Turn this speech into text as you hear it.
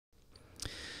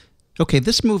Okay,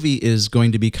 this movie is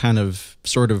going to be kind of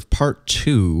sort of part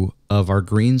two of our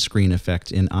green screen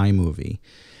effect in iMovie.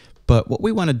 But what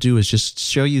we want to do is just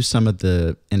show you some of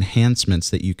the enhancements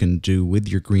that you can do with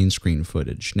your green screen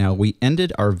footage. Now, we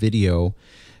ended our video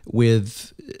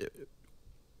with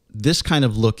this kind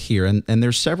of look here, and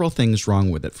there's several things wrong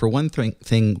with it. For one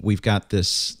thing, we've got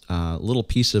this little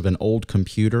piece of an old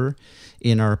computer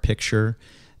in our picture.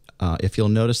 If you'll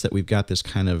notice that we've got this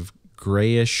kind of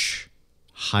grayish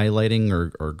highlighting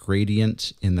or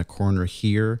gradient in the corner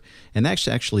here, and that's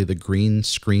actually the green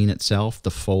screen itself,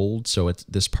 the fold, so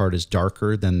this part is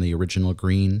darker than the original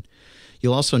green.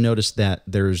 You'll also notice that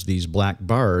there's these black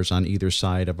bars on either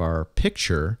side of our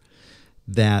picture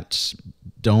that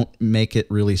don't make it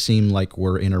really seem like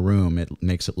we're in a room. It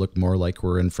makes it look more like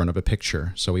we're in front of a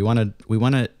picture. So we want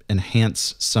to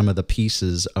enhance some of the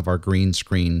pieces of our green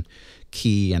screen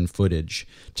key and footage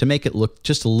to make it look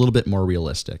just a little bit more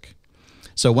realistic.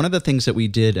 So one of the things that we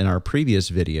did in our previous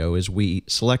video is we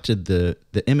selected the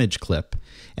image clip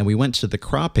and we went to the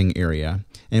cropping area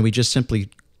and we just simply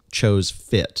chose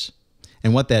fit.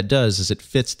 And what that does is it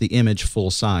fits the image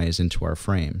full size into our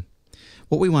frame.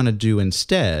 What we want to do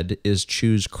instead is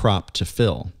choose crop to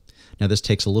fill. Now this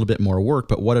takes a little bit more work,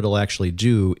 but what it'll actually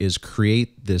do is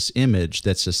create this image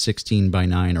that's a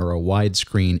 16:9 or a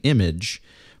widescreen image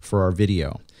for our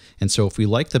video. And so if we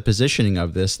like the positioning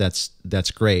of this,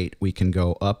 that's great. We can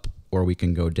go up or we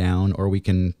can go down or we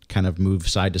can kind of move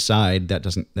side to side. That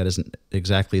isn't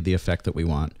exactly the effect that we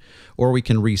want. Or we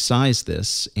can resize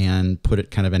this and put it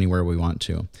kind of anywhere we want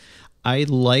to. I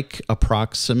like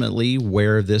approximately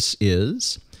where this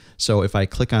is. So if I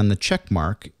click on the check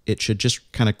mark, it should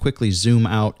just kind of quickly zoom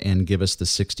out and give us the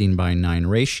 16:9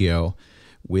 ratio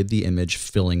with the image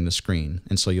filling the screen.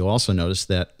 And so you'll also notice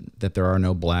that there are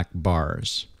no black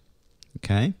bars.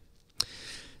 Okay.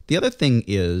 The other thing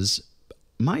is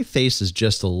my face is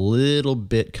just a little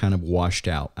bit kind of washed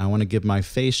out. I want to give my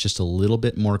face just a little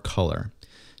bit more color.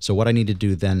 So what I need to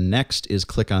do then next is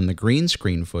click on the green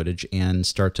screen footage and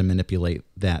start to manipulate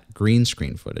that green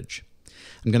screen footage.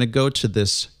 I'm going to go to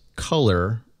this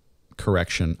color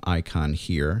correction icon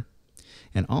here.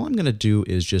 And all I'm going to do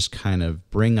is just kind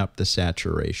of bring up the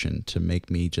saturation to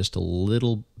make me just a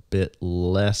little bit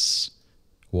less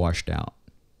washed out.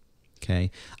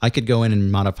 Okay, I could go in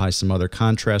and modify some other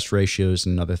contrast ratios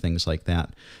and other things like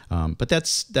that, but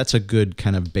that's a good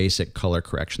kind of basic color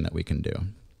correction that we can do.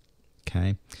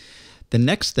 Okay, the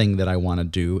next thing that I want to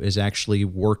do is actually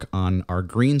work on our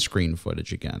green screen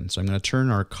footage again. So I'm going to turn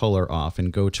our color off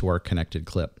and go to our connected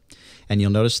clip. And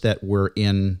you'll notice that we're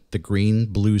in the green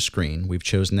blue screen. We've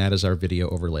chosen that as our video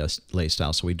overlay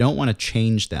style, so we don't want to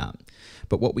change that.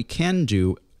 But what we can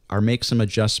do are make some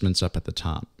adjustments up at the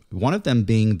top. One of them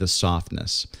being the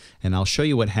softness, and I'll show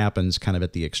you what happens kind of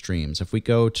at the extremes. If we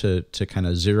go to kind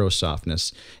of zero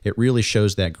softness, it really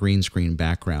shows that green screen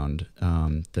background,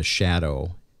 the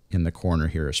shadow in the corner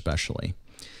here especially.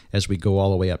 As we go all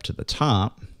the way up to the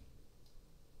top,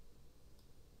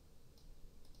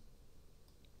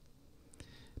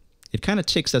 it kind of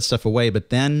takes that stuff away, but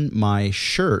then my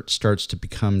shirt starts to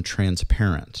become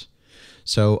transparent.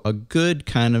 So a good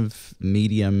kind of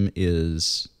medium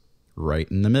is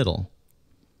right in the middle.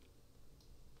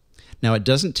 Now it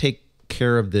doesn't take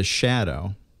care of this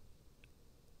shadow,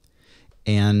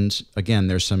 and again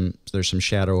there's some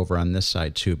shadow over on this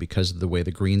side too because of the way the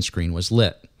green screen was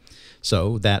lit.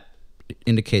 So that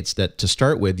indicates that to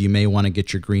start with you may want to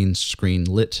get your green screen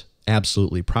lit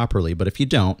absolutely properly, but if you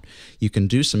don't, you can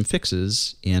do some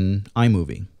fixes in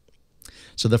iMovie.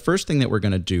 So the first thing that we're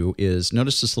going to do is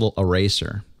notice this little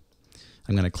eraser.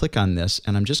 I'm going to click on this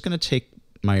and I'm just going to take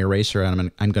my eraser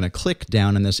and I'm going to click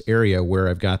down in this area where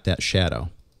I've got that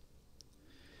shadow.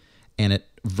 And it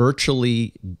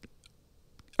virtually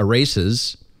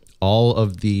erases all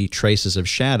of the traces of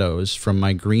shadows from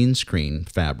my green screen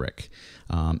fabric.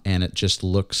 And it just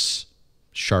looks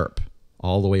sharp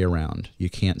all the way around.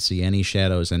 You can't see any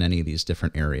shadows in any of these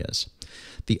different areas.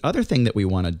 The other thing that we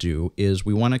want to do is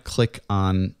we want to click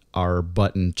on our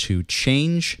button to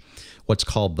change what's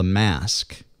called the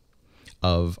mask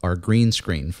of our green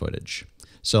screen footage.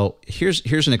 So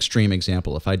here's an extreme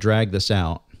example. If I drag this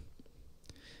out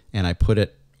and I put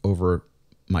it over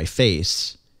my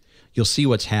face, you'll see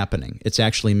what's happening. It's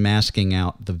actually masking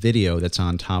out the video that's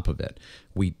on top of it.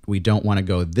 We don't want to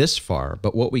go this far,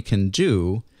 but what we can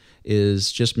do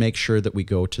is just make sure that we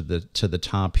go to the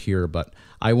top here, but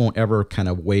I won't ever kind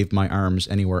of wave my arms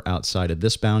anywhere outside of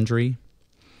this boundary.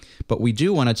 But we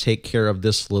do want to take care of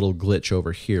this little glitch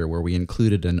over here where we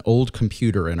included an old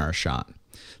computer in our shot.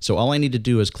 So all I need to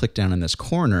do is click down in this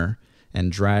corner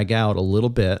and drag out a little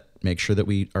bit make sure that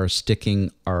we are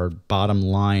sticking our bottom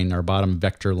line, our bottom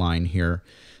vector line here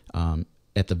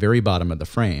at the very bottom of the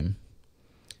frame.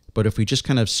 But if we just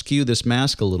kind of skew this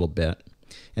mask a little bit,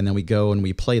 and then we go and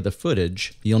we play the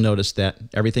footage, you'll notice that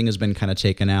everything has been kind of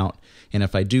taken out. And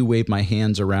if I do wave my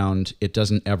hands around, it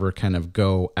doesn't ever kind of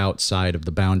go outside of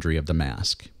the boundary of the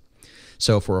mask.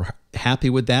 So if we're happy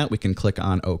with that, we can click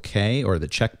on OK or the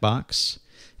checkbox.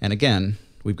 And again,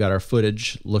 we've got our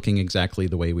footage looking exactly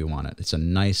the way we want it. It's a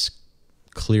nice,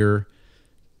 clear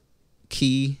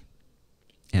key,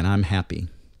 and I'm happy.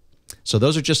 So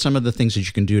those are just some of the things that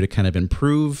you can do to kind of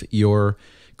improve your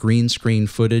green screen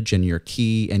footage and your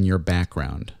key and your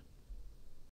background.